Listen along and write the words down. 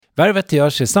Värvet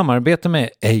görs i samarbete med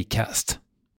Acast.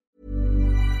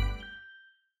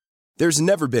 There's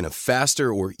never been a faster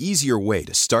or easier way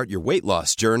to start your weight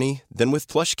loss journey than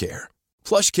with PlushCare.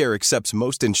 PlushCare accepts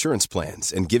most insurance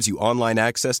plans and gives you online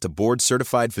access to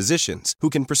board-certified physicians who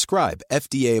can prescribe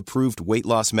FDA-approved weight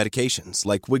loss medications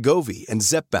like Wegovy and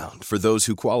Zepbound for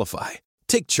those who qualify.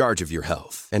 Take charge of your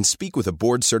health and speak with a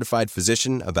board-certified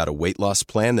physician about a weight loss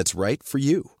plan that's right for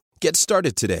you. Get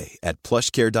started today at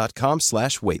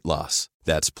plushcare.com/weightloss.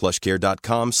 That's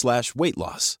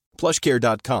plushcare.com/weightloss.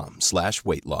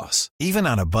 plushcare.com/weightloss. Even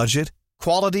on a budget,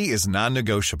 quality is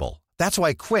non-negotiable. That's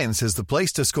why Quince is the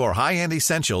place to score high-end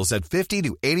essentials at 50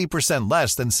 to 80%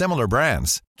 less than similar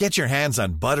brands. Get your hands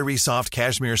on buttery soft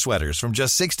cashmere sweaters from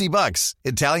just $60,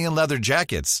 Italian leather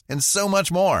jackets, and so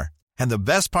much more. And the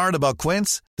best part about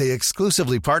Quince, they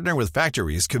exclusively partner with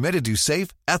factories committed to safe,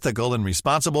 ethical, and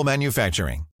responsible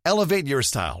manufacturing. Elevate your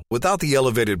style without the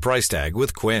elevated price tag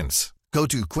with Quince. Go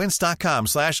to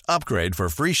quince.com/upgrade for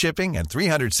free shipping and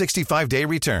 365-day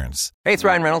returns. Hey, it's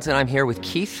Ryan Reynolds, and I'm here with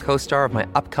Keith, co-star of my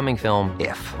upcoming film,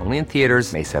 If, only in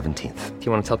theaters May 17th. Do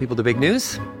you want to tell people the big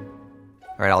news?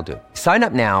 All right, I'll do it. Sign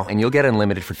up now and you'll get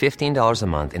unlimited for $15 a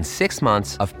month and 6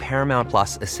 months of Paramount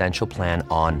Plus Essential Plan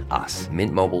on us.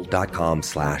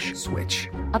 Mintmobile.com/switch.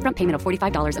 Upfront payment of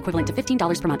 $45 equivalent to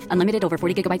 $15 per month. Unlimited over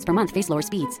 40 gigabytes per month. Face lower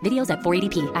speeds. Videos at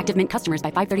 480p. Active Mint customers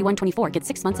by 531.24 get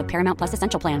 6 months of Paramount Plus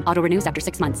Essential Plan. Auto renews after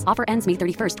 6 months. Offer ends May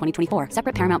 31st, 2024.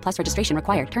 Separate Paramount Plus registration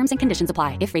required. Terms and conditions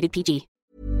apply if rated PG.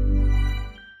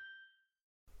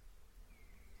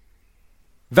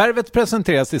 Värvet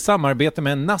presenteras i samarbete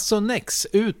med Nasonex,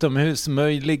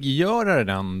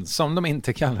 utomhusmöjliggöraren, som de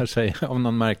inte kallar sig av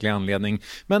någon märklig anledning.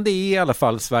 Men det är i alla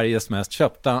fall Sveriges mest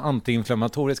köpta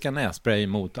antiinflammatoriska nässpray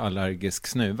mot allergisk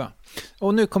snuva.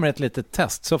 Och nu kommer ett litet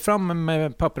test, så fram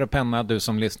med papper och penna du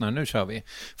som lyssnar, nu kör vi.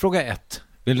 Fråga 1.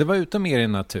 Vill du vara ute mer i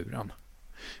naturen?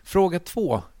 Fråga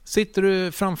 2. Sitter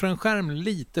du framför en skärm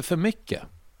lite för mycket?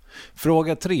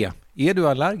 Fråga 3. Är du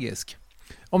allergisk?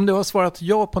 Om du har svarat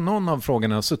ja på någon av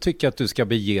frågorna så tycker jag att du ska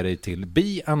bege dig till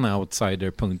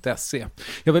beanoutsider.se.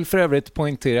 Jag vill för övrigt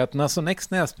poängtera att Nasonex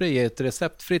nässpray är ett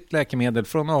receptfritt läkemedel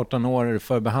från 18 år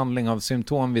för behandling av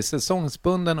symptom vid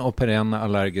säsongsbunden och perenn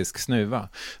allergisk snuva.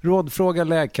 Rådfråga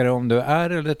läkare om du är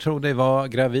eller tror dig vara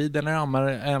gravid eller ammar,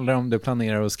 eller om du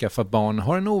planerar att skaffa barn,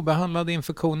 har en obehandlad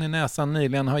infektion i näsan,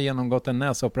 nyligen har genomgått en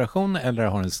näsoperation eller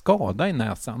har en skada i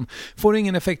näsan. Får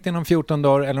ingen effekt inom 14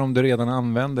 dagar eller om du redan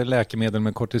använder läkemedel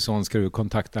med kortison ska du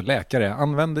kontakta läkare.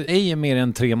 Använd ej mer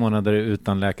än 3 månader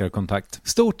utan läkarkontakt.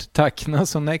 Stort tack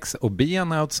Nasonex och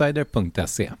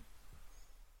beanoutsider.se.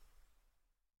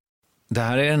 Det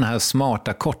här är den här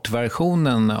smarta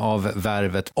kortversionen av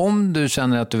Värvet. Om du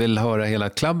känner att du vill höra hela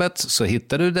klabbet så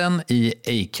hittar du den i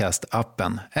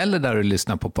Acast-appen eller där du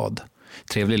lyssnar på podd.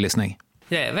 Trevlig lyssning.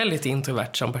 Jag är väldigt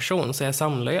introvert som person, så jag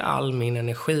samlar ju all min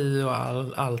energi och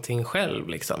allting själv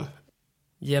liksom.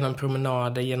 Genom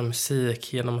promenader, genom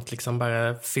musik, genom att liksom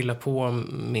bara fylla på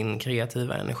min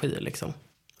kreativa energi liksom.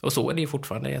 Och så är det ju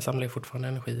fortfarande. Jag samlar ju fortfarande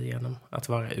energi genom att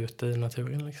vara ute i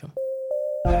naturen liksom.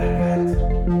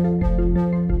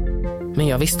 Men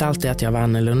jag visste alltid att jag var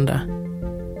annorlunda.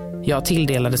 Jag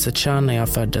tilldelades ett kön när jag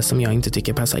föddes som jag inte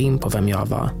tycker passar in på vem jag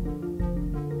var.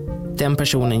 Den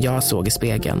personen jag såg i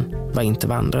spegeln var inte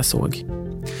vad andra såg.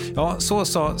 Ja, så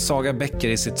sa Saga Becker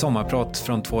i sitt sommarprat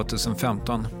från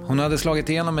 2015. Hon hade slagit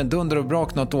igenom med dunder och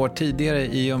brak något år tidigare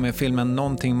i och med filmen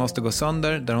Någonting måste gå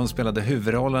sönder, där hon spelade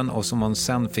huvudrollen och som hon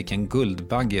sen fick en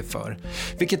guldbagge för.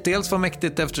 Vilket dels var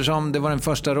mäktigt eftersom det var den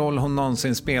första roll hon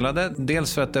någonsin spelade,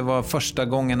 dels för att det var första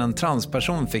gången en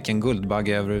transperson fick en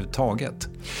guldbagge överhuvudtaget.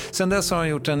 Sen dess har hon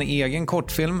gjort en egen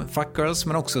kortfilm, Fuck Girls,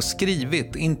 men också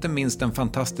skrivit, inte minst den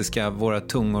fantastiska Våra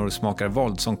tungor smakar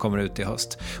våld som kommer ut i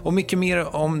höst. Och mycket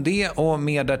mer om det och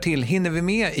mer därtill hinner vi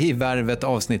med i Värvet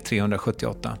avsnitt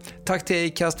 378. Tack till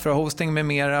Acast för hosting med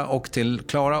mera och till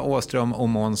Klara Åström och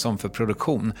Månsson för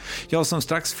produktion. Jag som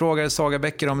strax frågar Saga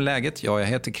Becker om läget, jag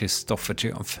heter Kristoffer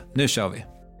Triumf. Nu kör vi.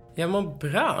 Jag mår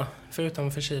bra,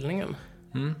 förutom förkylningen.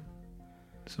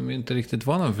 Som ju inte riktigt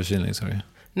var någon förkylning, sorry.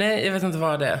 Nej, jag vet inte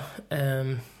vad det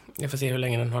är. Jag får se hur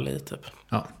länge den håller i typ.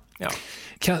 Ja. Ja.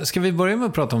 Ska vi börja med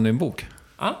att prata om din bok?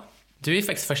 Ja, du är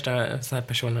faktiskt första så här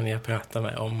personen jag pratar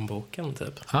med om boken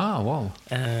typ. Wow.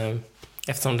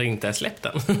 Eftersom det inte är släppt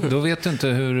än. Då vet du inte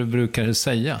hur du brukar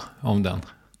säga om den.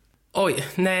 Oj,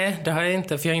 nej, det har jag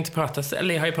inte. För jag har inte pratat,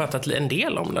 eller jag har ju pratat en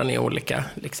del om den i olika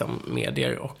liksom,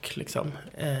 medier och liksom,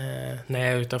 när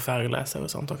jag är ute och föreläser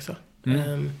och sånt också.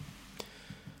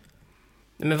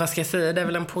 Men vad ska jag säga? Det är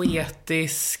väl en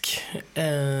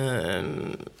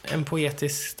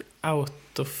poetisk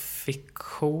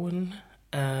autofiktion.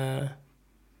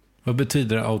 Vad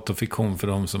betyder autofiktion för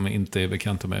de som inte är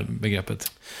bekanta med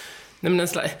begreppet? Nej, men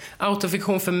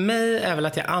autofiktion för mig är väl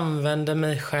att jag använder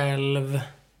mig själv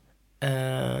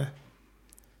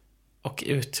och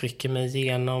uttrycker mig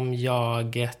genom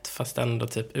jaget, fast ändå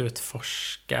typ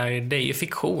utforskar. Det är ju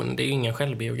fiktion, det är ju ingen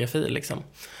självbiografi liksom.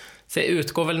 Så jag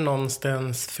utgår väl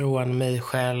någonstans från mig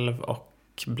själv och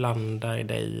blandar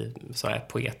det i så här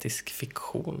poetisk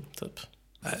fiktion typ.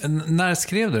 När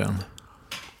skrev du den?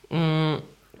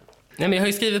 Nej, men jag har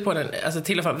ju skrivit på den, alltså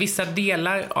till och från, vissa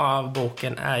delar av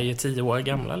boken är ju 10 år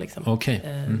gamla liksom.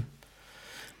 Okej.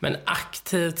 Men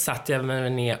aktivt satt jag mig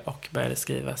ner och började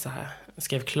skriva så här. Jag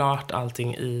skrev klart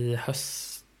allting i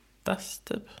höstas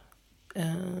typ.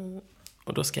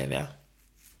 Och då skrev jag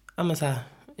men så här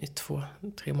i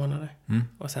 2-3 månader.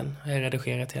 Och sen har jag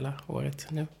redigerat hela året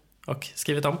nu och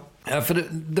skrivit om. Ja, för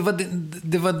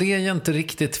det var det jag inte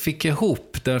riktigt fick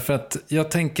ihop. Därför att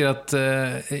jag tänker att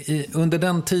under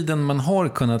den tiden man har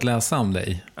kunnat läsa om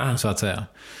dig, så att säga,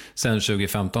 sen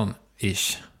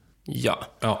 2015-ish.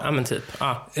 Ja, men typ.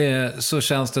 Så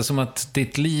känns det som att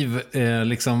ditt liv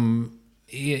liksom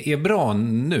är bra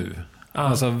nu.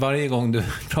 Alltså varje gång du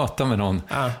pratar med någon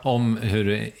om hur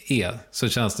det är, så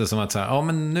känns det som att så här,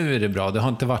 men nu är det bra, det har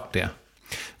inte varit det.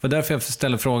 För därför jag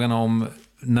ställer frågan om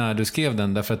när du skrev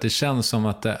den, därför att det känns som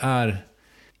att det är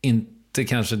inte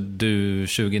kanske du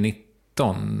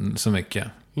 2019 så mycket.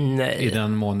 Nej. I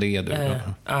den mån det är du. Nej,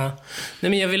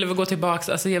 men jag ville väl gå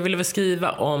tillbaka, alltså jag ville väl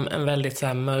skriva om en väldigt så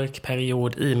här mörk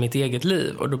period i mitt eget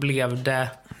liv, och då blev det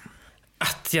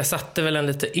att jag satte väl en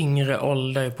lite yngre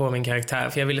ålder på min karaktär,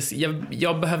 för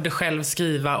jag behövde själv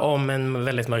skriva om en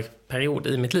väldigt mörk period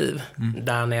i mitt liv,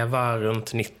 där när jag var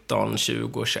runt 19,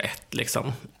 20, 21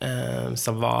 liksom,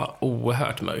 som var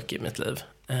oerhört mörk i mitt liv.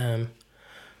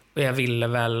 Och jag ville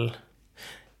väl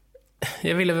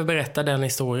berätta den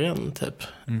historien typ,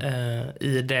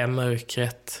 i det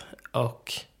mörkret.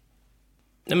 Och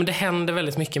men det händer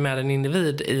väldigt mycket med en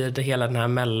individ i det hela den här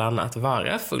mellan att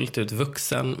vara fullt ut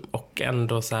vuxen och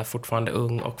ändå så här fortfarande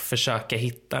ung, och försöka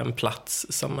hitta en plats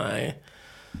som är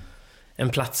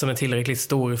tillräckligt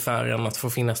stor för en att få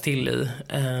finnas till i.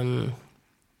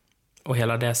 Och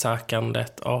hela det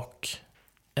sökandet och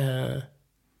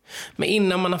men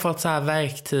innan man har fått så här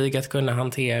verktyg att kunna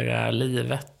hantera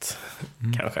livet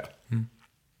kanske.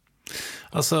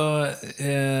 Alltså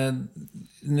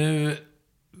nu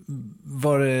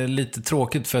var det lite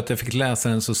tråkigt för att jag fick läsa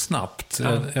den så snabbt.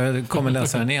 Jag kommer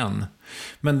läsa den igen.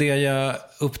 Men det jag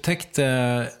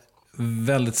upptäckte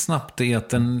väldigt snabbt är att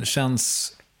den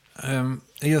känns...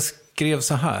 jag skrev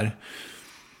så här.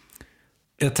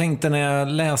 Jag tänkte när jag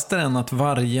läste den att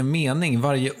varje mening,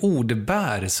 varje ord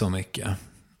bär så mycket.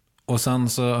 Och sen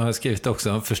så har jag skrivit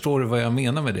också, förstår du vad jag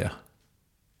menar med det?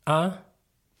 Ja.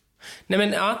 Nej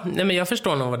men jag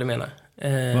förstår nog vad du menar.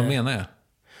 Vad menar jag?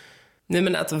 Nej,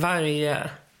 men att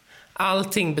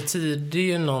allting betyder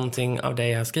ju någonting av det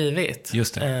jag har skrivit.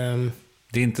 Just det.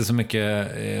 Det är inte så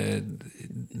mycket,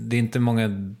 det är inte många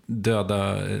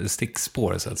döda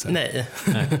stickspår så att säga. Nej.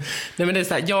 Nej, men det är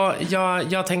så här,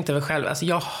 jag tänkte väl själv, alltså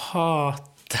jag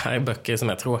hatar böcker som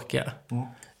är tråkiga.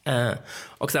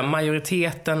 Och så här,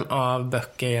 majoriteten av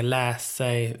böcker jag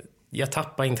läser, jag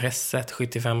tappar intresset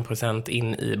 75%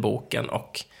 in i boken,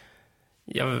 och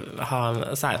jag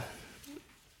har så här,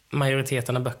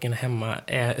 majoriteten av böckerna hemma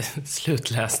är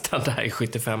slutlästa där i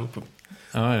 75.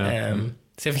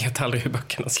 Så jag vet aldrig hur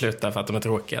böckerna slutar för att de är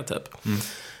tråkiga typ.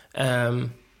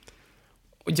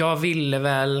 Och jag ville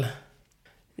väl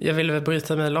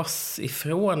bryta mig loss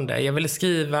ifrån det. Jag ville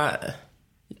skriva...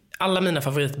 Alla mina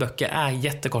favoritböcker är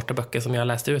jättekorta böcker som jag har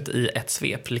läst ut i ett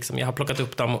svep. Liksom, jag har plockat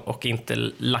upp dem och inte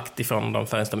lagt ifrån dem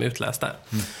förrän de är utlästa.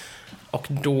 Och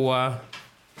då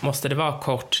måste det vara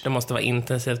kort, det måste vara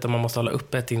intensivt, och man måste hålla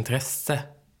upp ett intresse.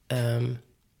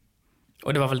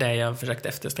 Och det var väl det jag försökte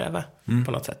eftersträva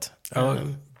på något sätt.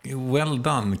 Well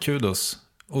done, kudos.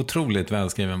 Otroligt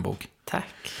välskriven bok. Tack.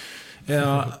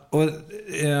 Och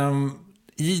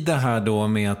i det här då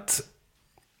med att,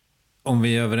 om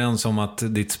vi är överens om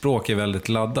att ditt språk är väldigt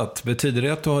laddat, betyder det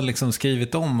att du har liksom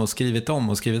skrivit om och skrivit om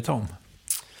och skrivit om?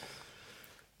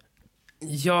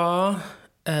 Ja,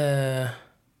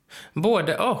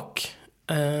 både och.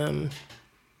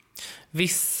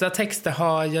 Vissa texter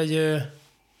har jag ju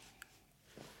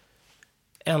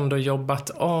ändå jobbat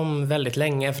om väldigt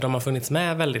länge, för de har funnits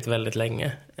med väldigt, väldigt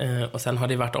länge. Och sen har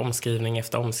det varit omskrivning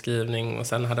efter omskrivning, och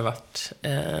sen har det varit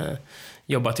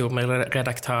jobbat ihop med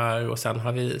redaktör, och sen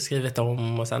har vi skrivit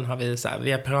om, och sen har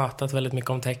vi har pratat väldigt mycket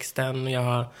om texten.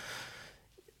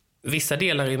 Vissa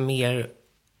delar är mer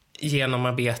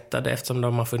genomarbetade eftersom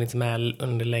de har funnits med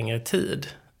under längre tid.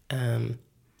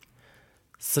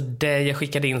 Så det jag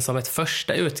skickade in som ett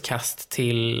första utkast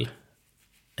till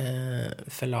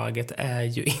förlaget är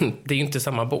ju det är ju inte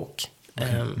samma bok.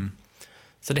 Okay.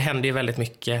 Så det händer ju väldigt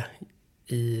mycket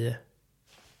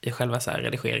i själva så här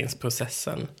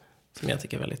redigeringsprocessen som jag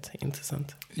tycker är väldigt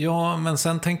intressant. Ja, men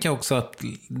sen tänker jag också att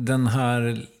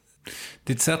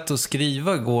ditt sätt att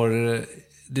skriva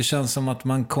det känns som att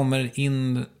man kommer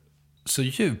in så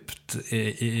djupt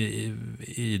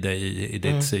i dig, i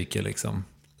ditt psyke liksom.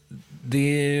 Det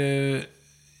är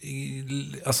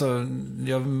alltså,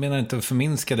 jag menar inte att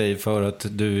förminska dig för att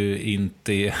du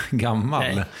inte är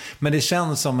gammal. Nej. Men det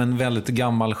känns som en väldigt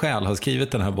gammal själ har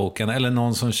skrivit den här boken. Eller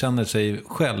någon som känner sig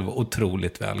själv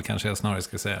otroligt väl, kanske jag snarare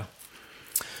ska säga.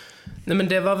 Nej, men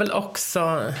det var väl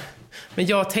också... Men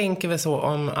jag tänker väl så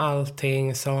om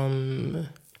allting som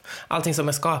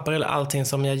jag skapar eller allting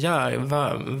som jag gör.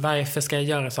 Varför ska jag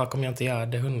göra saker om jag inte gör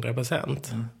det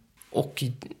 100%? Och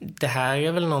det här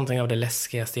är väl någonting av det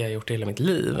läskigaste jag har gjort i hela mitt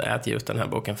liv, är att ge ut den här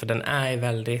boken. För den är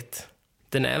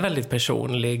väldigt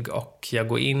personlig, och jag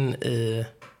går in i...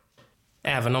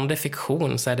 Även om det är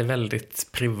fiktion så är det väldigt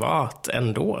privat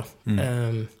ändå.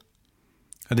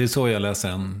 Ja, det är så jag läser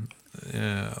den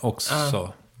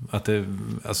också. Att det,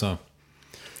 alltså...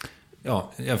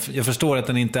 Ja, jag förstår att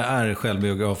den inte är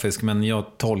självbiografisk, men jag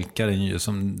tolkar den ju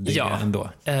som det ändå.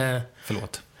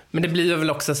 Förlåt. Men det blir väl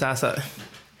också så här...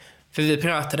 För vi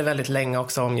pratade väldigt länge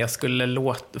också om jag skulle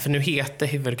låta... För nu heter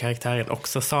huvudkaraktären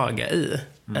också Saga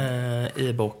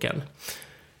i boken.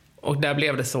 Och där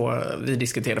blev det så... Vi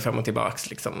diskuterade fram och tillbaks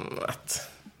liksom,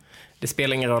 att det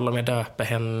spelar ingen roll om jag döper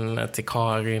henne till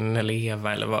Karin eller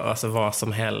Eva eller vad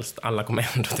som helst. Alla kommer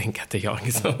ändå tänka att det är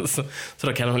jag. Så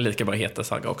då kan hon lika bra heta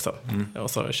Saga också.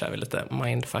 Och så kör vi lite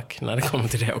mindfuck när det kommer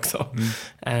till det också.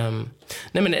 Nej,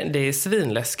 men det är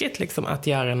svinläskigt liksom, att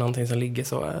göra någonting som ligger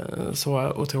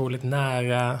så otroligt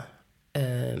nära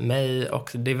mig. Och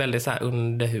det är väldigt så här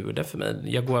under huden för mig.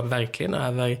 Jag går verkligen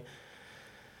över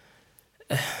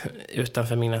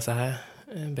utanför mina så här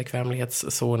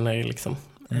bekvämlighetszoner liksom.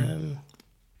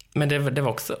 Men det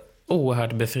var också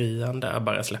oerhört befriande att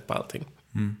bara släppa allting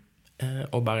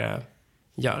och bara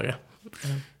göra.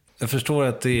 Jag förstår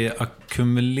att det är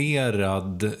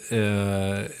ackumulerad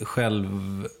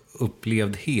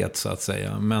självupplevdhet så att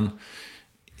säga, men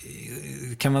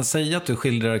kan man säga att du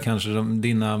skildrar kanske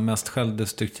din mest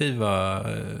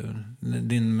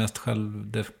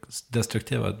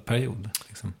självdestruktiva period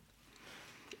liksom?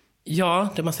 Ja,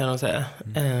 det måste jag nog säga.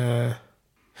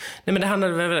 Nej, men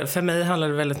för mig handlar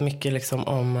det väldigt mycket liksom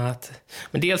om att...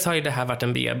 Men dels har ju det här varit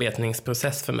en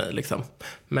bearbetningsprocess för mig liksom.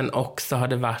 Men också har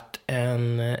det varit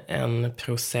en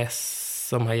process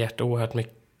som har gett oerhört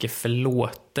mycket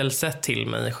förlåtelse till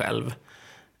mig själv.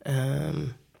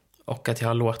 Och att jag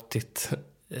har låtit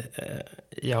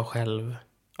jag själv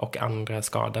och andra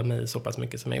skada mig så pass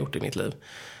mycket som jag gjort i mitt liv.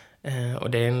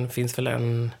 Och det finns väl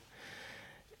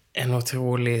en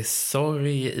otrolig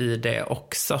sorg i det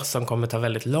också, som kommer ta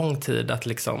väldigt lång tid att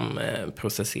liksom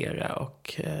processera,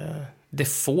 och det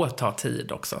får ta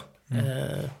tid också.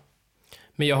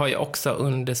 Men jag har ju också jag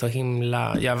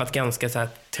har varit ganska så här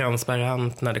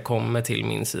transparent när det kommer till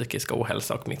min psykiska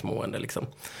ohälsa och mitt mående liksom.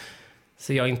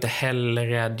 Så jag är inte heller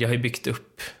rädd. Jag har ju byggt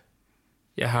upp,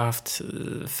 jag har haft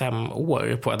 5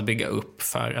 år på att bygga upp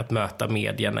för att möta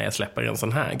media när jag släpper en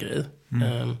sån här grej.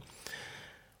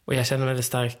 Och jag känner mig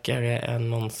starkare än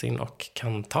någonsin och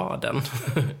kan ta den.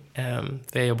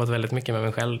 Jag har jobbat väldigt mycket med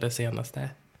mig själv de senaste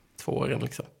 2 åren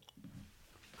liksom.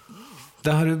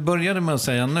 Det här du började med att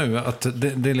säga nu, att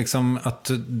det är liksom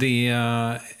att det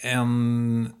är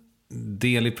en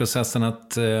del i processen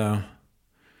att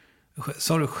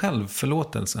sa du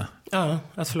självförlåtelse? Ja,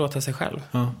 att förlåta sig själv.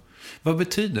 Ja. Vad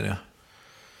betyder det?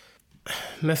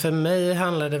 Men för mig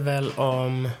handlar det väl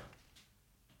om...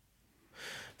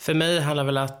 För mig handlar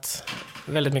väl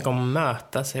väldigt mycket om att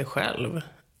möta sig själv.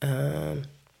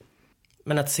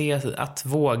 Men att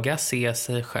våga se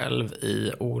sig själv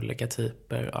i olika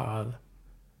typer av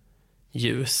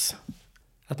ljus.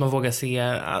 Att man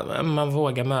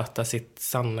vågar möta sitt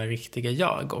sanna, riktiga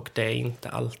jag. Och det är inte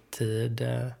alltid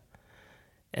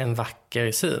en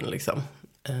vacker syn liksom.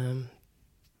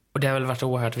 Och det har väl varit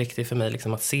oerhört viktigt för mig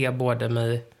liksom, att se både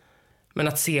mig... Men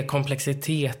att se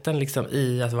komplexiteten liksom,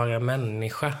 i att vara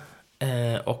människa.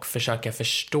 Och försöka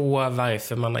förstå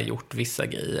varför man har gjort vissa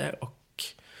grejer. Och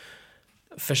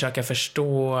försöka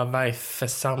förstå varför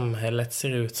samhället ser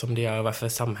ut som det gör. Varför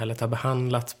samhället har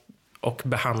behandlat och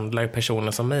behandlar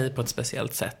personer som mig på ett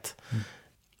speciellt sätt.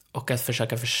 Och att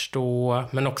försöka förstå,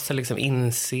 men också liksom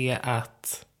inse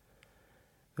att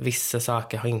vissa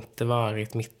saker har inte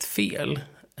varit mitt fel.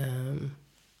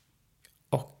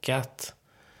 Och att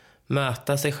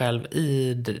möta sig själv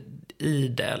i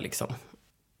det liksom.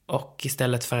 Och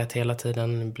istället för att hela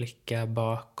tiden blicka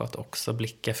bakåt, också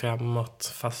blicka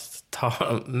framåt, fast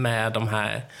ta med de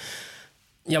här...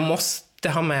 Jag måste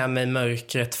ha med mig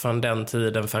mörkret från den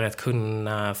tiden för att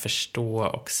kunna förstå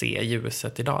och se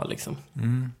ljuset idag liksom.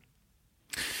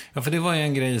 Ja, för det var ju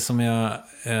en grej som jag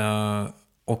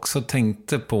också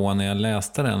tänkte på när jag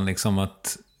läste den, liksom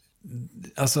att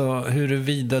alltså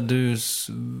huruvida du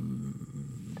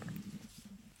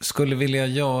skulle vilja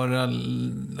göra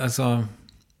alltså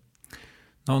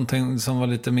någonting som var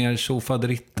lite mer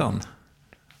tjofaderittan,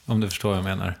 om du förstår vad jag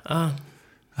menar.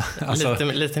 Alltså,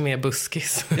 lite mer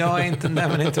buskis. Ja,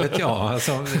 men inte vet jag.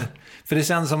 Alltså, för det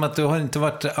känns som att du har inte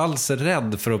varit alls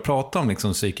rädd för att prata om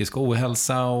liksom psykisk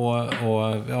ohälsa och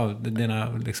ja,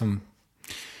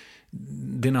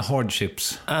 dina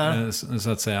hardships,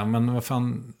 så att säga. Men vad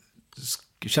fan,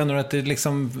 känner du att det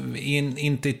liksom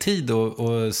inte är tid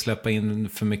att släppa in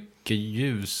för mycket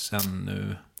ljus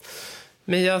ännu?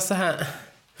 Men jag så här...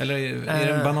 Eller är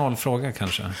det en banal fråga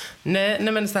kanske?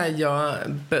 Nej, men så här, jag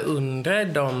beundrar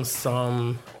de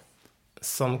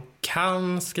som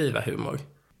kan skriva humor.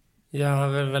 Jag har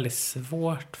väl väldigt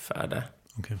svårt för det.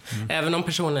 Okay. Även om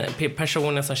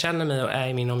personer som känner mig och är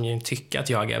i min omgivning tycker att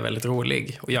jag är väldigt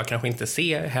rolig. Och jag kanske inte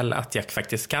ser heller att jag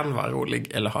faktiskt kan vara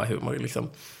rolig eller ha humor liksom.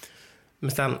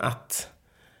 Men sen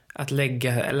att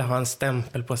lägga eller ha en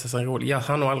stämpel på sig som rolig. Jag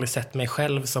har nog aldrig sett mig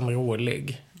själv som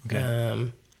rolig. Okay.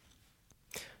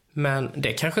 Men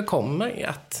det kanske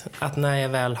kommer att när jag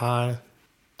väl har...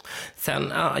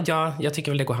 Sen, jag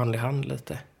tycker väl det går hand i hand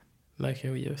lite.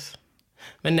 Mörker och ljus.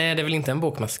 Men nej, det är väl inte en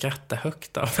bok man skrattar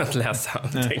högt av att läsa,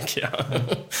 tänker jag.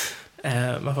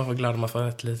 Man får vara glad om man får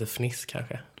ett litet fniss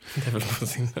kanske. Det är väl på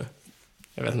sin...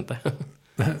 Jag vet inte.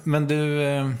 Men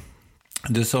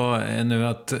du sa nu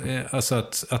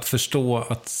att förstå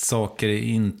att saker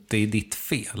inte är ditt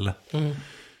fel.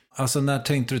 Alltså när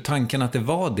tänkte du tanken att det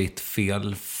var ditt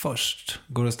fel först?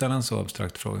 Går det att ställa en så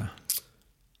abstrakt fråga?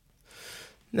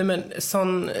 Nej, men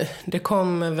det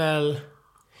kommer väl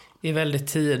i väldigt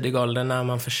tidig ålder när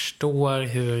man förstår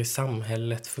hur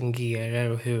samhället fungerar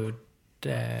och hur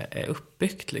det är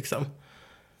uppbyggt liksom.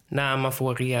 När man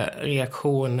får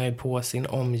reaktioner på sin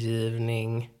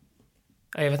omgivning.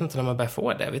 Jag vet inte när man börjar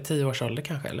få det, vid 10 års ålder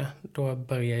kanske, eller? Då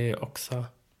börjar ju också...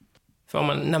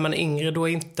 För när man är yngre då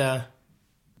är inte...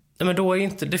 Nej, men då är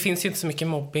inte, det finns ju inte så mycket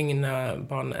mobbing när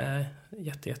barn är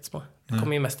jättesmå. Det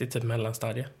kommer ju mest i typ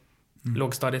mellanstadiet.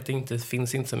 Lågstadiet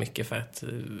finns inte så mycket för att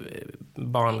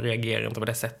barn reagerar inte på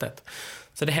det sättet.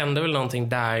 Så det händer väl någonting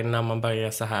där när man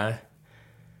börjar så här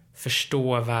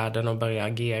förstå världen och börja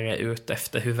agera ut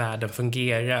efter hur världen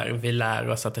fungerar. Vi lär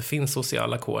oss att det finns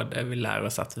sociala koder. Vi lär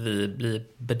oss att vi blir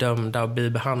bedömda och blir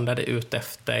behandlade ut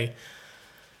efter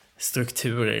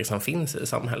strukturer som finns i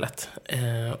samhället.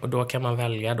 Och då kan man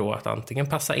välja då att antingen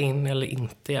passa in eller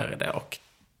inte göra det. Och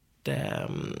det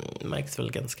märks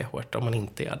väl ganska hårt om man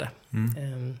inte gör det.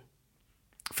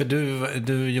 För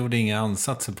du gjorde inga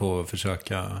ansatser på att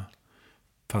försöka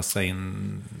passa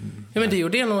in? Ja, men det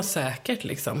gjorde jag nog säkert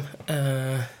liksom.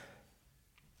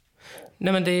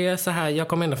 Nej, men det är så här, jag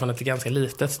kommer ändå från ett ganska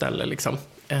litet ställe liksom.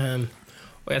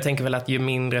 Och jag tänker väl att ju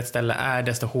mindre ett ställe är,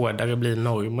 desto hårdare blir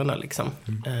normerna liksom.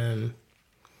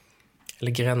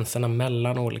 Eller gränserna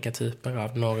mellan olika typer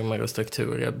av normer och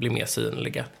strukturer blir mer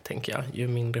synliga, tänker jag. Ju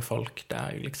mindre folk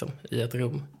där liksom, i ett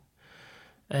rum.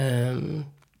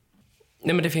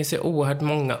 Nej, men det finns ju oerhört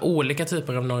många olika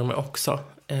typer av normer också.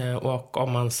 Och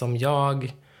om man som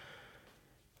jag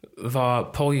var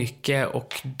pojke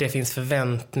och det finns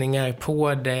förväntningar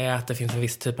på det, att det finns en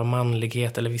viss typ av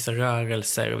manlighet eller vissa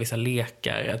rörelser och vissa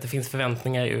lekar, att det finns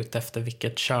förväntningar ut efter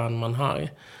vilket kön man har.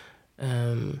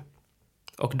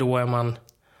 Och då är man,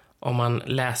 om man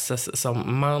läses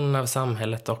som man av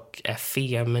samhället och är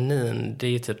feminin, det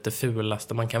är ju typ det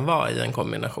fulaste man kan vara i en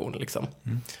kombination liksom.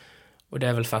 Och det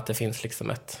är väl för att det finns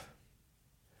liksom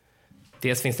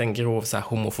dels finns det en grov så här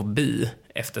homofobi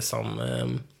eftersom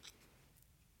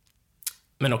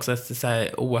men också ett så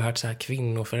här oerhört så här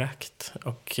kvinnoförakt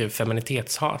och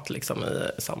femininitetshat liksom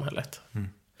i samhället.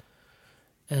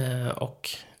 Och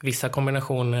vissa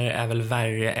kombinationer är väl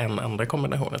värre än andra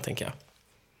kombinationer, tänker jag.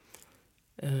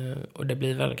 Och det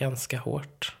blir väl ganska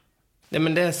hårt. Nej,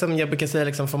 men det som jag brukar säga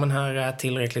liksom, får man höra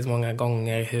tillräckligt många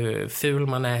gånger hur ful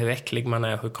man är, hur äcklig man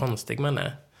är, hur konstig man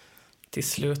är. Till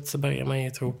slut så börjar man ju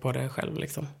tro på det själv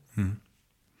liksom.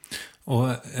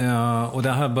 Och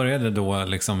det här började då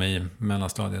liksom i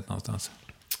mellanstadiet någonstans?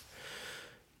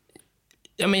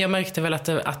 Ja, men jag märkte väl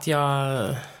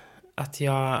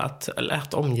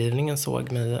att omgivningen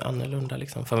såg mig annorlunda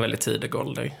liksom, från väldigt tidig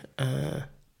ålder.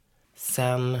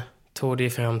 Sen tog det ju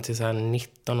fram till så här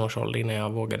 19 års ålder innan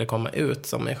jag vågade komma ut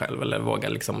som mig själv. Eller våga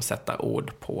liksom sätta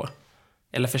ord på.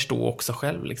 Eller förstå också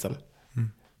själv liksom.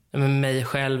 Men mig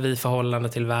själv i förhållande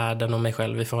till världen och mig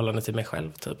själv i förhållande till mig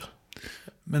själv typ.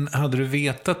 Men hade du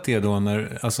vetat det då?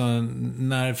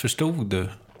 När förstod du?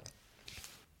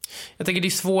 Jag tycker det är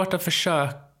svårt att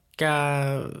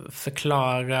försöka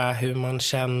förklara hur man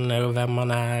känner och vem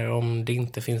man är om det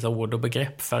inte finns ord och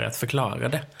begrepp för att förklara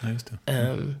det. Ja, just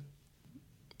det.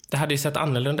 Det hade ju sett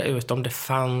annorlunda ut om det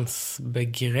fanns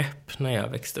begrepp när jag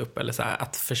växte upp. Eller så här,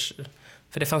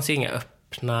 för det fanns ju inga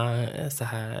öppna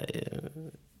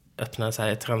så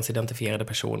här transidentifierade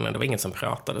personer. Det var ingen som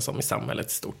pratade som i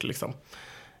samhället stort liksom.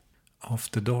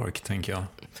 After Dark, tänker jag.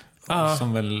 Ja.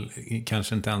 Som väl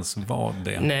kanske inte ens var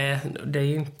det. Nej, det är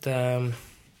ju inte...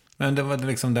 Men det var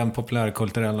liksom den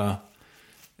populärkulturella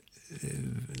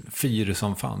fyr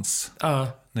som fanns. Ja.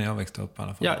 När jag växte upp i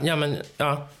alla fall.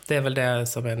 Ja, det är väl det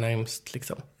som är närmast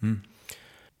liksom.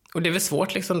 Och det är väl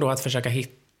svårt liksom då att försöka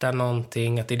hitta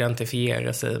någonting att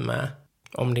identifiera sig med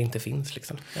om det inte finns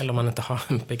liksom. Eller om man inte har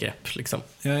en begrepp liksom.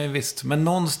 Ja, visst. Men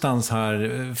någonstans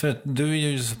här, för att du är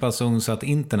ju så pass ung så att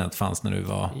internet fanns när du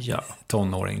var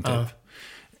tonåring typ.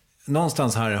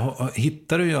 Någonstans här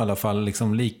hittar du ju i alla fall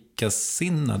liksom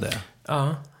likasinnade.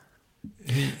 Ja.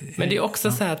 Men det är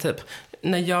också så här typ,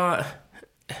 när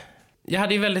jag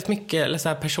hade ju väldigt mycket eller så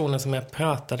här, personer som jag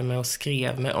pratade med och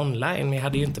skrev med online. Men jag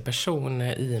hade ju inte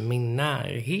personer i min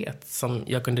närhet som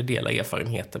jag kunde dela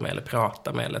erfarenheter med eller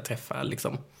prata med eller träffa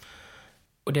liksom.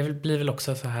 Och det blir väl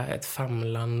också så här ett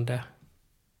famlande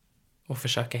och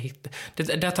försöka hitta.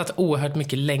 Det har tagit oerhört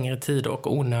mycket längre tid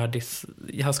och onödigt.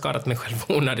 Jag har skadat mig själv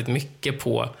onödigt mycket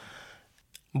på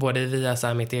både via så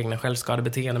här, mitt egna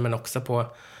självskadebeteende men också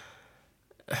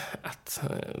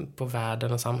på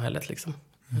världen och samhället liksom.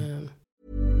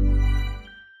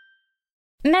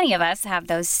 Many of us have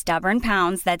those stubborn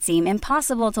pounds that seem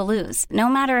impossible to lose, no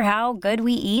matter how good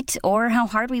we eat or how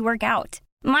hard we work out.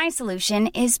 My solution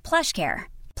is PlushCare.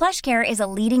 PlushCare is a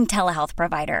leading telehealth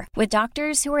provider with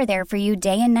doctors who are there for you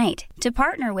day and night to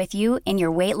partner with you in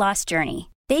your weight loss journey.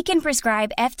 They can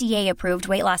prescribe FDA-approved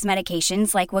weight loss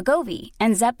medications like Wegovy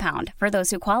and Zepbound for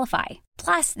those who qualify.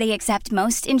 Plus, they accept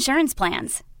most insurance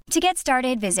plans. To get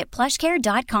started, visit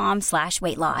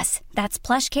plushcare.com/weightloss. That's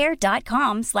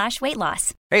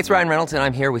plushcare.com/weightloss. Hey, it's Ryan Reynolds, and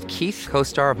I'm here with Keith,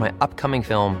 co-star of my upcoming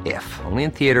film, If, only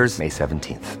in theaters May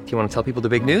 17th. Do you want to tell people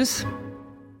the big news?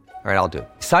 All right, I'll do it.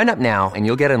 Sign up now and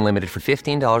you'll get unlimited for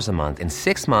 $15 a month and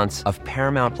 6 months of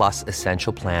Paramount Plus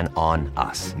Essential Plan on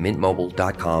us.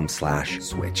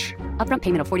 MintMobile.com/switch. Upfront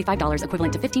payment of $45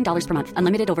 equivalent to $15 per month.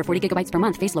 Unlimited over 40 gigabytes per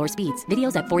month. Face lower speeds.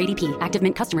 Videos at 480p. Active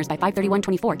Mint customers by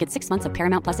 531.24 get 6 months of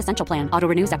Paramount Plus Essential Plan. Auto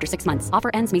renews after 6 months.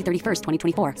 Offer ends May 31st,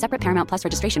 2024. Separate Paramount Plus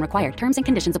registration required. Terms and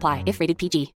conditions apply if rated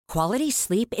PG. Quality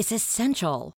sleep is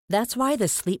essential. That's why the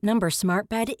Sleep Number Smart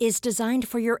Bed is designed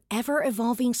for your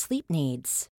ever-evolving sleep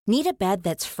needs. Need a bed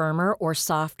that's firmer or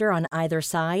softer on either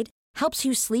side? Helps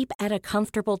you sleep at a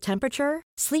comfortable temperature?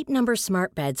 Sleep Number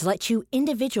Smart Beds let you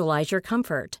individualize your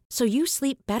comfort so you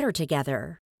sleep better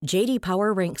together. J.D.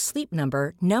 Power ranks Sleep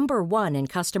Number #1 in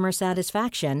customer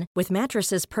satisfaction with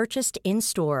mattresses purchased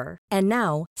in-store. And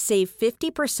now, save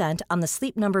 50% on the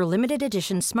Sleep Number Limited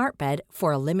Edition Smart Bed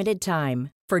for a limited time.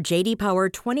 For JD Power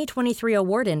 2023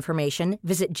 award information,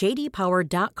 visit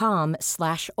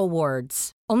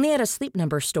jdpower.com/awards. Only at a Sleep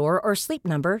Number store or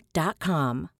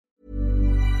sleepnumber.com.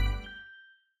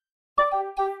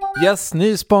 Yes,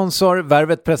 ny sponsor.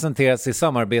 Värvet presenteras i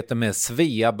samarbete med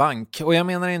Svea Bank. Och jag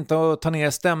menar inte att ta ner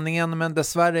stämningen, men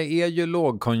dessvärre är ju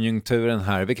lågkonjunkturen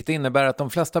här, vilket innebär att de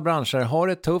flesta branscher har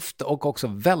det tufft och också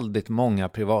väldigt många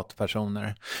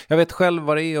privatpersoner. Jag vet själv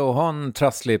vad det är att ha en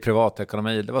trasslig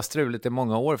privatekonomi. Det var struligt i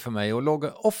många år för mig och låg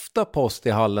ofta post i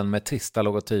hallen med trista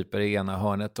logotyper i ena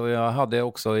hörnet. Och jag hade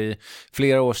också i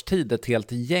flera års tid ett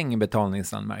helt gäng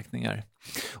betalningsanmärkningar.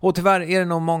 Och tyvärr är det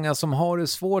nog många som har det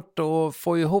svårt att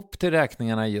få ihop till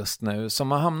räkningarna just nu,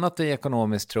 som har hamnat i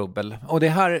ekonomiskt trubbel. Och det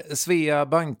här Svea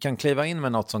Bank kan kliva in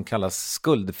med något som kallas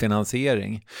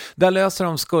skuldfinansiering. Där löser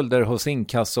de skulder hos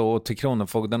inkasso och till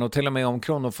Kronofogden, och till och med om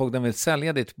Kronofogden vill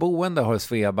sälja ditt boende har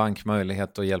Svea Bank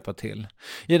möjlighet att hjälpa till.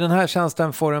 I den här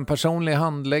tjänsten får du en personlig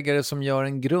handläggare som gör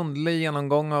en grundlig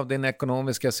genomgång av din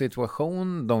ekonomiska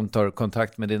situation. De tar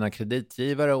kontakt med dina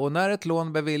kreditgivare och när ett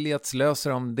lån beviljats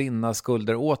löser de dina skulder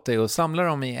åt dig och samlar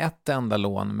dem i ett enda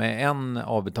lån med en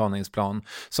avbetalningsplan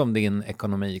som din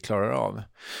ekonomi klarar av.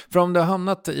 För om du har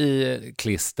hamnat i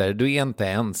klister, du är inte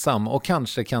ensam och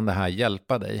kanske kan det här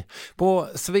hjälpa dig. På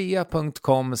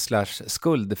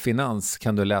svea.com/skuldfinans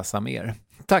kan du läsa mer.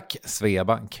 Tack Svea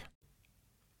Bank.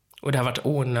 Och det har varit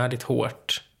onödigt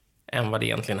hårt än vad det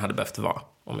egentligen hade behövt vara.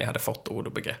 om jag hade fått ord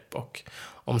och begrepp och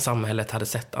om samhället hade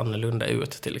sett annorlunda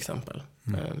ut till exempel.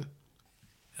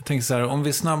 Jag tänker så här, om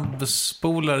vi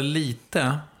snabbspolar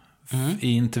lite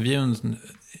i intervjun.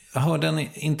 Jag hörde en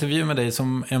intervju med dig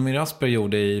som Emmy Rasberg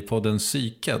gjorde i podden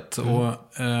Psyket. Och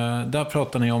där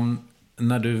pratade ni om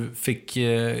när du fick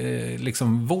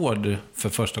liksom vård för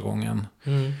första gången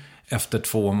efter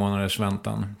 2 månaders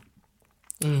väntan.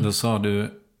 Då sa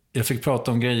du, jag fick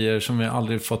prata om grejer som jag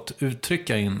aldrig fått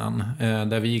uttrycka innan.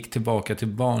 Där vi gick tillbaka till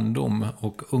barndom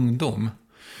och ungdom.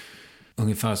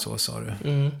 Ungefär så sa du.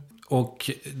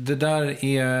 Och det där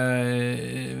är...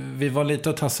 Vi var lite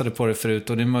och tassade på det förut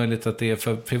och det är möjligt att det är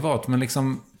för privat. Men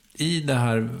liksom i det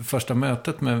här första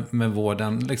mötet med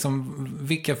vården, liksom,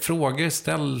 vilka frågor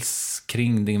ställs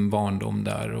kring din barndom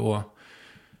där? Och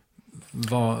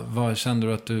vad kände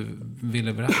du att du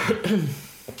ville berätta?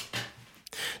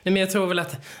 Nej, men jag tror väl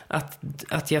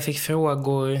att jag fick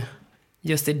frågor.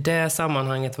 Just i det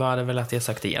sammanhanget var det väl att jag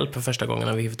sökte hjälp för första gången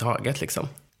överhuvudtaget. Liksom.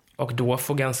 Och då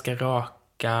får ganska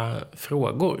raka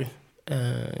frågor.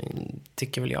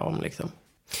 Tycker väl jag om. Liksom.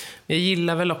 Jag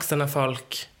gillar väl också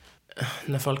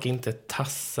när folk inte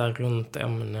tassar runt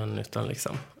ämnen utan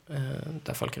liksom,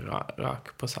 där folk är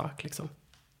rak på sak. Liksom.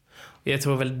 Jag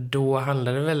tror väl då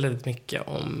handlade det väldigt mycket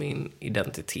om min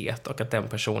identitet och att den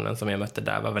personen som jag mötte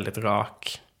där var väldigt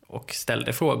rak och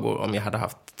ställde frågor om jag hade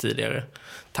haft tidigare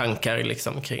tankar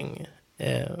liksom kring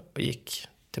och gick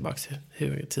tillbaka till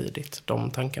hur tidigt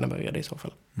de tankarna började i så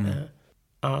fall.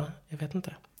 Ja, jag vet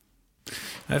inte.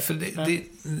 Nej, för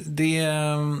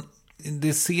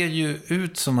det ser ju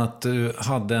ut som att du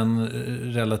hade en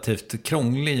relativt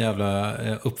krånglig jävla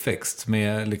uppväxt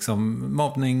med liksom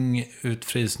mobbning,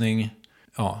 utfrysning,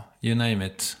 ja, you name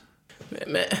it.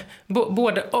 Men,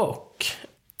 både och.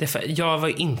 Jag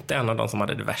var inte en av de som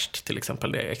hade det värst, till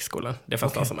exempel det i X-skolan. Det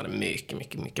fanns de som hade mycket,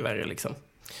 mycket, mycket värre liksom.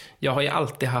 Jag har ju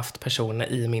alltid haft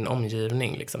personer i min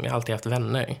omgivning liksom. Jag har alltid haft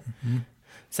vänner.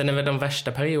 Sen är väl de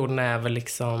värsta perioderna är väl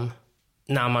liksom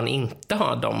när man inte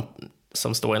har dem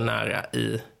som står nära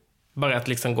i, bara att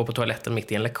liksom gå på toaletten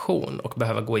mitt i en lektion och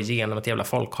behöva gå igenom ett jävla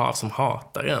folkhav som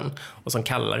hatar en och som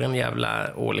kallar en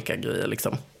jävla olika grejer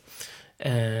liksom.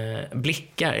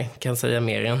 Blickar kan säga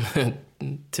mer än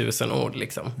 1000 ord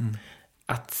liksom.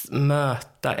 Att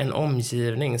möta en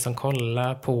omgivning som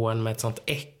kollar på en med ett sånt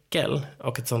äckel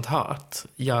och ett sånt hat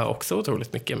gör också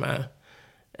otroligt mycket med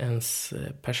ens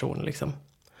person liksom.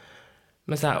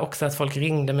 Men så här, också att folk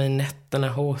ringde mig nätterna,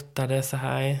 hotade så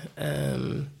här.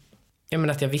 Jag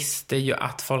menar att jag visste ju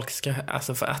att folk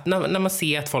alltså för att när man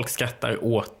ser att folk skrattar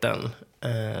åt den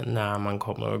när man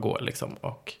kommer och går liksom,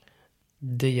 och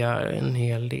det gör en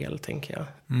hel del, tänker jag.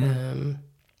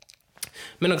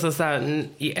 Men också så här,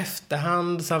 i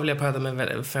efterhand så vill jag prata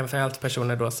med framförallt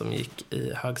personer då som gick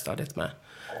i högstadiet med,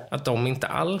 att de inte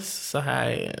alls så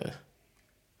här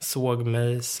såg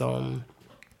mig som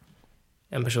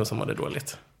en person som mådde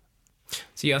dåligt.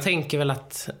 Så jag tänker väl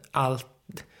att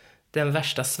den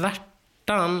värsta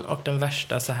svärtan och den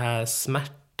värsta så här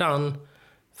smärtan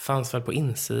fanns väl på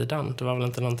insidan. Det var väl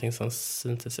inte någonting som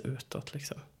syntes utåt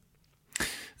liksom.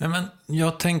 Nej, men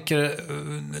jag tänker,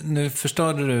 nu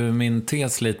förstörde du min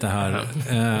tes lite här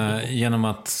genom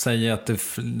att säga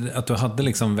att du hade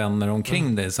liksom vänner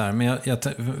omkring dig så här. Men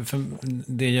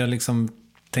det jag liksom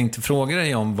tänkte fråga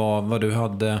dig om var vad du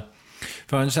hade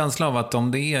för en känsla av att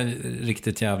om det är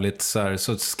riktigt jävligt så här,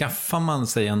 så skaffar man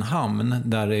sig en hamn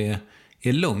där det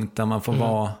är lugnt, där man får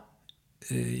vara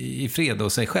i fred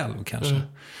och sig själv kanske.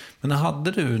 Men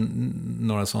hade du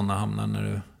några sådana hamnar när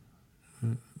du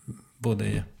bodde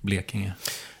i Blekinge?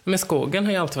 Men skogen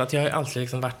har ju alltid varit, jag har alltid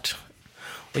liksom varit,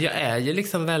 och jag är ju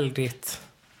liksom väldigt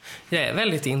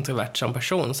introvert som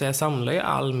person, så jag samlar ju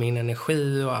all min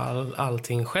energi och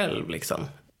allting själv liksom.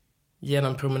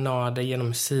 Genom promenader, genom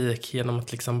musik, genom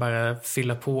att liksom bara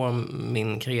fylla på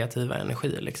min kreativa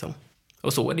energi liksom.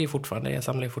 Och så är det ju fortfarande. Jag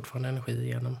samlar ju fortfarande energi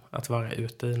genom att vara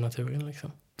ute i naturen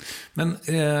liksom. Men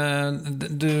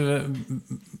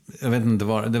jag vet inte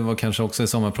det var kanske också i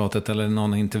sommarpratet eller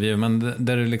någon intervju, men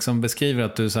där du liksom beskriver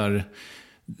att du så här,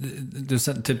 du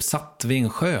typ satt vid en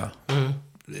sjö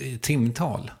i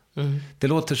timtal. Det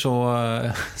låter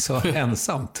så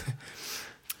ensamt.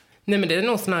 Nej, men det är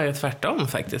nog snarare tvärtom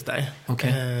faktiskt där.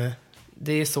 Okay.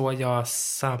 Det är så jag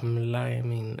samlar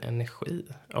min energi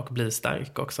och blir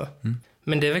stark också.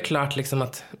 Men det är väl klart liksom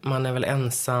att man är väl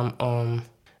ensam om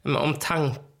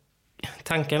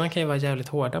tankarna kan ju vara jävligt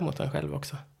hårda mot en själv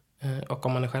också. Och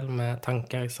om man är själv med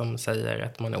tankar som säger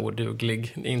att man är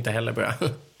oduglig, det är inte heller bra.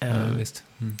 Visst.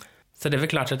 Så det är väl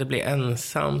klart att det blir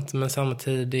ensamt, men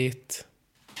samtidigt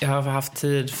jag har haft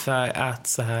tid för att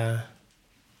så här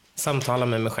samtala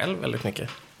med mig själv väldigt mycket.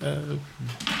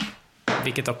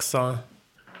 Vilket också,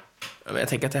 jag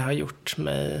tänker att det har gjort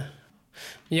mig,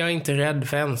 jag är inte rädd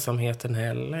för ensamheten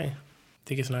heller. Jag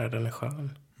tycker snarare den är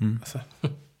skön. Alltså.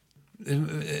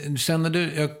 Känner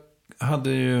du,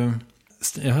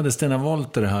 jag hade Stina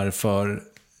Wolter här för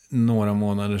några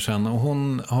månader sedan, och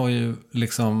hon har ju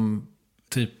liksom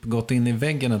typ gått in i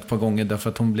väggen ett par gånger därför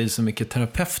att hon blir så mycket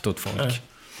terapeut åt folk.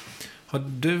 Har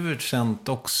du känt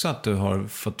också att du har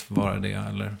fått vara det,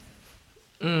 eller?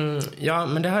 Ja,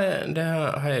 men det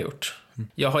har jag gjort.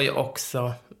 Jag har ju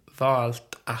också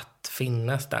valt att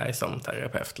finnas där som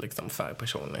terapeut liksom, för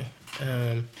personer.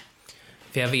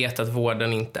 För jag vet att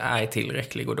vården inte är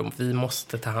tillräcklig, och vi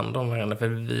måste ta hand om varandra, för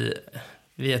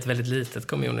vi är ett väldigt litet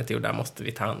community, och där måste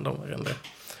vi ta hand om varandra.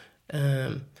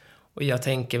 Och jag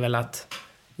tänker väl att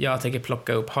jag tänker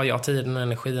plocka upp, har jag tiden,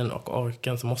 energin och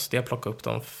orken, så måste jag plocka upp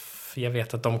dem, för jag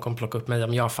vet att de kommer plocka upp mig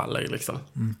om jag faller liksom.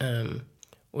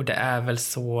 Och det är väl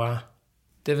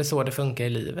så det funkar i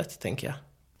livet, tänker jag.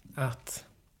 Att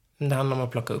det handlar om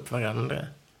att plocka upp varandra.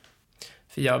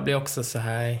 För jag blir också så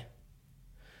här,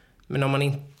 men om man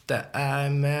inte är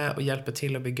med och hjälper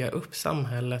till att bygga upp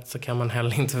samhället, så kan man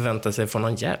heller inte förvänta sig få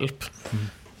någon hjälp.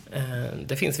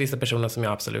 Det finns vissa personer som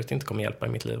jag absolut inte kommer hjälpa i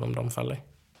mitt liv om de faller.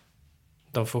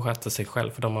 De får sköta sig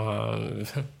själv, för de har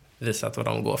visat vad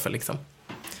de går för liksom.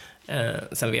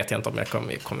 Sen vet jag inte om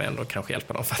jag kommer ändå kanske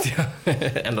hjälpa dem, för att jag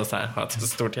ändå så här har ett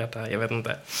stort hjärta, jag vet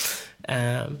inte.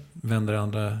 Vänder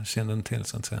andra kinden till,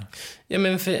 så att säga.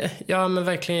 Ja, men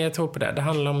verkligen, jag tror på det. Det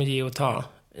handlar om att ge och ta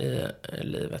i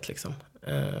livet liksom.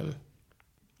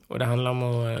 Och det handlar om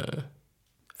att,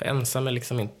 för ensam är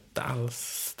liksom inte alls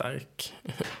stark.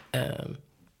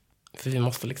 För vi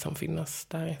måste liksom finnas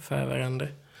där för varandra.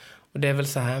 Och det är väl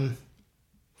så här,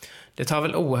 det tar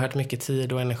väl oerhört mycket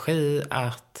tid och energi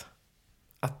att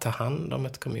ta hand om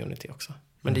ett community också.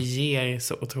 Men det ger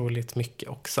så otroligt mycket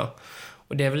också.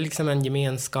 Och det är väl liksom en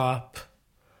gemenskap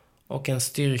och en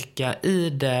styrka i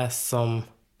det som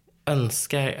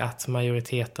önskar att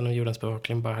majoriteten av jordens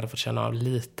befolkning bara hade fått känna av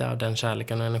lite av den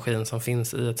kärleken och energin som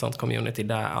finns i ett sånt community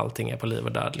där allting är på liv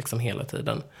och död liksom hela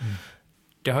tiden.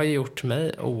 Det har ju gjort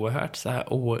mig oerhört så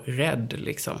här orädd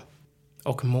liksom.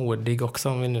 Och modig också,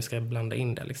 om vi nu ska blanda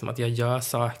in det liksom, att jag gör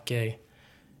saker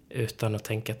utan att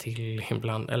tänka till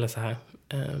ibland eller så här,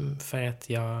 för att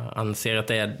jag anser att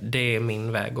det är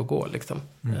min väg att gå liksom.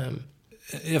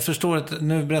 Jag förstår att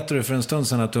nu berättar du för en stund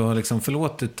sedan att du har liksom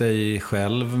förlåtit dig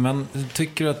själv, men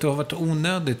tycker du att du har varit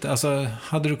onödigt? Alltså,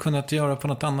 hade du kunnat göra på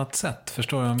något annat sätt?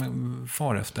 Förstår jag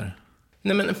far efter?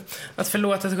 Nej, men att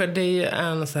förlåta sig själv, det är ju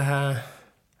en så här,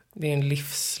 det är en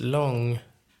livslång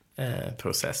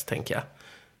process, tänker jag.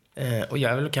 Och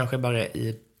jag är väl kanske bara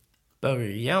i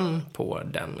början på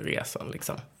den resan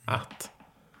liksom. Att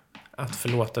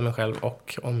förlåta mig själv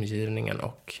och omgivningen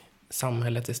och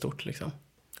samhället i stort liksom.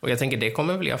 Och jag tänker, det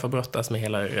kommer väl jag få brottas med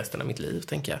hela resten av mitt liv,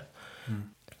 tänker jag.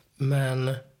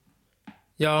 Men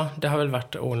ja, det har väl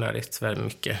varit onödigt väldigt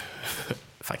mycket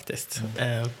faktiskt.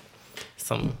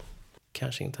 Som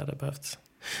kanske inte hade behövts.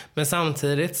 Men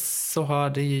samtidigt så har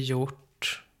det ju gjort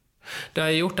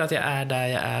att jag är där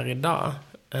jag är idag.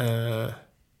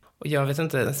 Och jag vet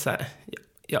inte, så här,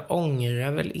 jag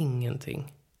ångrar väl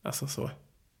ingenting. Alltså så.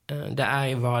 Det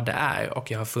är vad det är,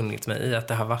 och jag har funnit mig i att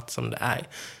det har varit som det är.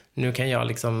 Nu kan jag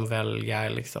liksom välja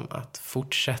liksom att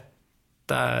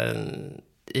fortsätta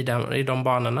i de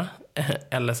banorna.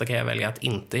 Eller så kan jag välja att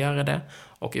inte göra det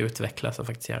och utvecklas och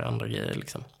faktiskt göra andra grejer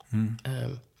liksom.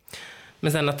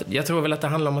 Men sen jag tror väl att det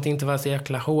handlar om att inte vara så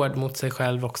jäkla hård mot sig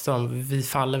själv också. Vi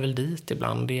faller väl dit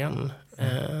ibland igen.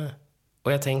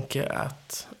 Och jag tänker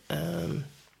att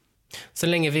så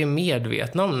länge vi är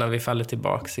medvetna om när vi faller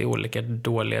tillbaka i olika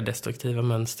dåliga destruktiva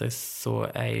mönster, så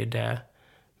är ju det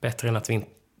bättre än att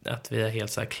vi är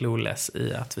helt så här clueless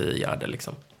i att vi gör det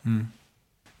liksom.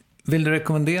 Vill du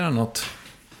rekommendera något?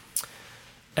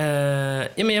 Ja,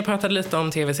 men jag pratade lite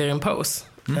om tv-serien Pose.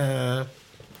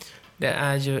 Det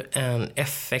är ju en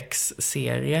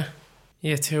FX-serie.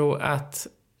 Jag tror att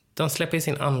de släpper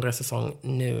sin andra säsong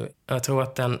nu. Jag tror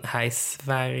att den här i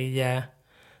Sverige,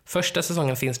 första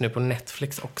säsongen finns nu på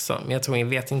Netflix också. Men jag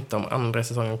vet inte om andra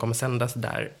säsongen kommer sändas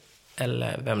där,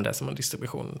 eller vem det är som har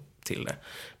distribution till det.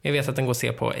 Men jag vet att den går att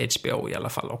se på HBO i alla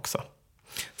fall också.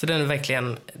 Så den är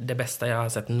verkligen det bästa jag har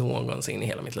sett någonsin i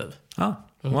hela mitt liv.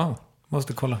 Wow,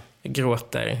 måste kolla. Jag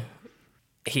gråter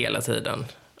hela tiden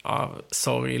av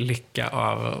sorg, lycka,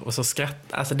 och så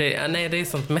skratt. Alltså det är det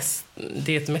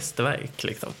är ett mästerverk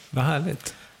liksom. Vad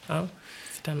härligt. Ja,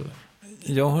 den.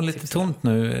 Jag har lite tomt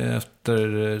nu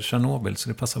efter Tjernobyl, så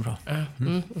det passar bra.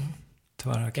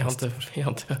 Tyvärr, jag har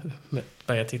inte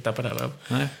börjat titta på den än.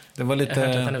 Nej, det var lite... Jag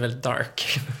hörde att den är väldigt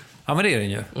dark. Ja, men det är den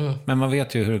ju. Men man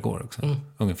vet ju hur det går också,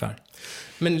 ungefär.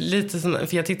 Men lite sån,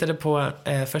 för jag tittade på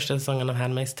första säsongen av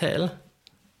Handmaid's Tale.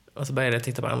 Och så började jag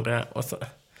titta på andra. Och så,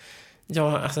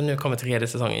 ja, alltså nu kommer tredje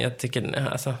säsongen. Jag tycker,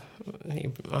 alltså...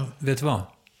 Ja. Vet du vad?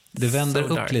 Det vänder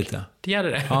upp dark. Lite. Det gör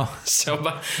det. Ja. Så jag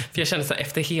bara, för jag kände så här,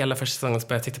 efter hela första säsongen så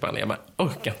började jag titta på andra. Jag bara,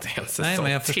 orkar inte ens säsong. Nej,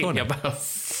 men jag förstår det. Jag bara,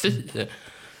 fy. Det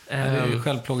är ju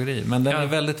självplågeri, men den är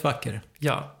väldigt vacker.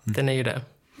 Ja, den är ju det.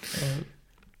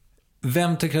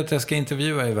 Vem tycker att jag ska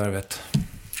intervjua i Värvet?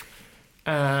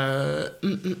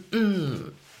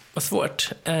 Vad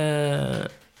svårt.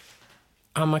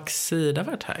 Har Maxida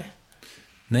varit här?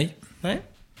 Nej. Nej,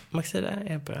 Maxida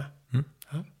är bra.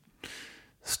 Ja.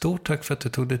 Stort tack för att du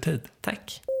tog dig tid.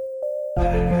 Tack.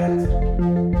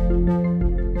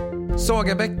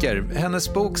 Saga Bäcker,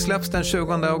 hennes bok släpps den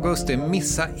 20 augusti.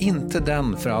 Missa inte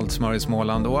den för allt smör i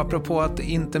Småland. Och apropå att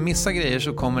inte missa grejer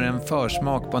så kommer en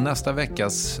försmak på nästa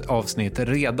veckas avsnitt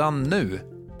redan nu.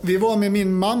 Vi var med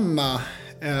min mamma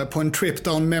på en trip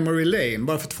down memory lane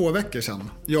bara för 2 veckor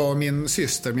sedan. Jag och min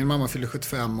syster, min mamma fyllde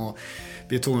 75 och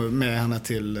vi tog med henne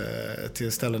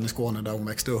till ställen i Skåne där hon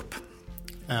växte upp.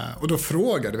 Och då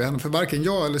frågade vi henne, för varken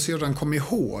jag eller syrran kom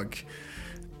ihåg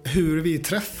hur vi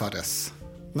träffades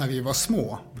när vi var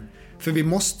små. För vi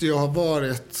måste ju ha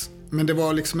varit, men det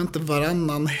var liksom inte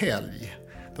varannan helg.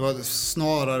 Det var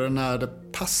snarare när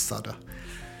det passade.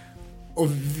 Och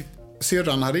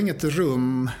syrran hade inget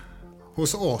rum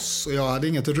hos oss och jag hade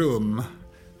inget rum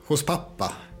hos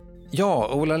pappa.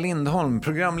 Ja, Ola Lindholm,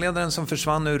 programledaren som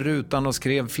försvann ur rutan och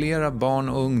skrev flera barn-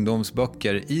 och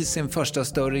ungdomsböcker i sin första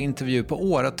större intervju på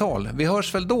åratal. Vi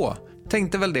hörs väl då?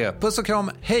 Tänkte väl det. Puss och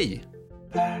kram, hej!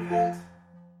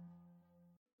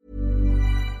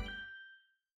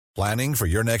 Planning for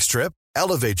your next trip?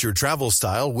 Elevate your travel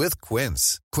style with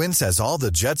Quince. Quince has all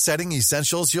the jet-setting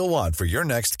essentials you'll want for your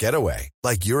next getaway,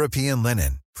 like European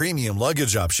linen, premium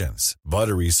luggage options,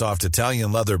 buttery soft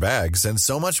Italian leather bags, and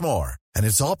so much more. And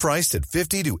it's all priced at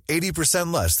 50 to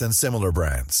 80% less than similar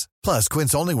brands. Plus,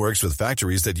 Quince only works with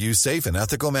factories that use safe and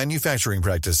ethical manufacturing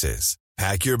practices.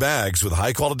 Pack your bags with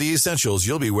high-quality essentials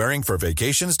you'll be wearing for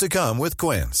vacations to come with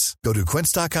Quince. Go to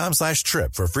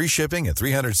quince.com/trip for free shipping and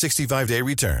 365-day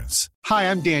returns.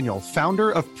 Hi, I'm Daniel, founder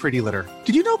of Pretty Litter.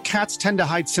 Did you know cats tend to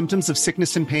hide symptoms of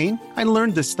sickness and pain? I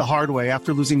learned this the hard way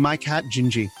after losing my cat,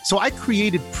 Gingy. So I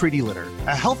created Pretty Litter,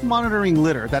 a health monitoring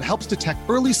litter that helps detect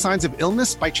early signs of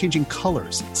illness by changing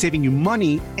colors, saving you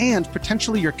money and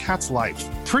potentially your cat's life.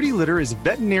 Pretty Litter is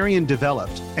veterinarian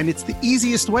developed, and it's the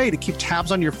easiest way to keep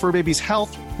tabs on your fur baby's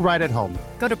health right at home.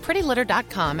 Go to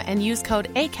prettylitter.com and use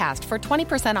code ACAST for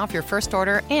 20% off your first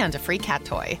order and a free cat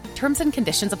toy. Terms and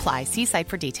conditions apply. See site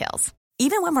for details.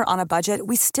 Even when we're on a budget,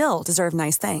 we still deserve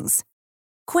nice things.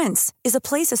 Quince is a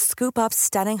place to scoop up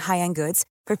stunning high-end goods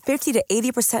for 50 to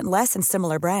 80% less than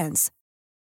similar brands.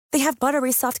 They have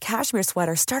buttery soft cashmere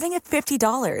sweaters starting at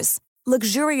 $50,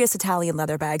 luxurious Italian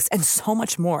leather bags, and so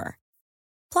much more.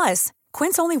 Plus,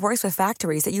 Quince only works with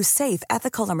factories that use safe,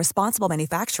 ethical, and responsible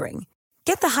manufacturing.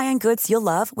 Get the high-end goods you'll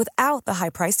love without the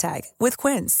high price tag with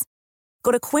Quince.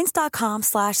 Go to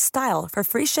quince.com/style for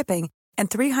free shipping and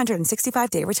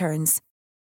 365-day returns.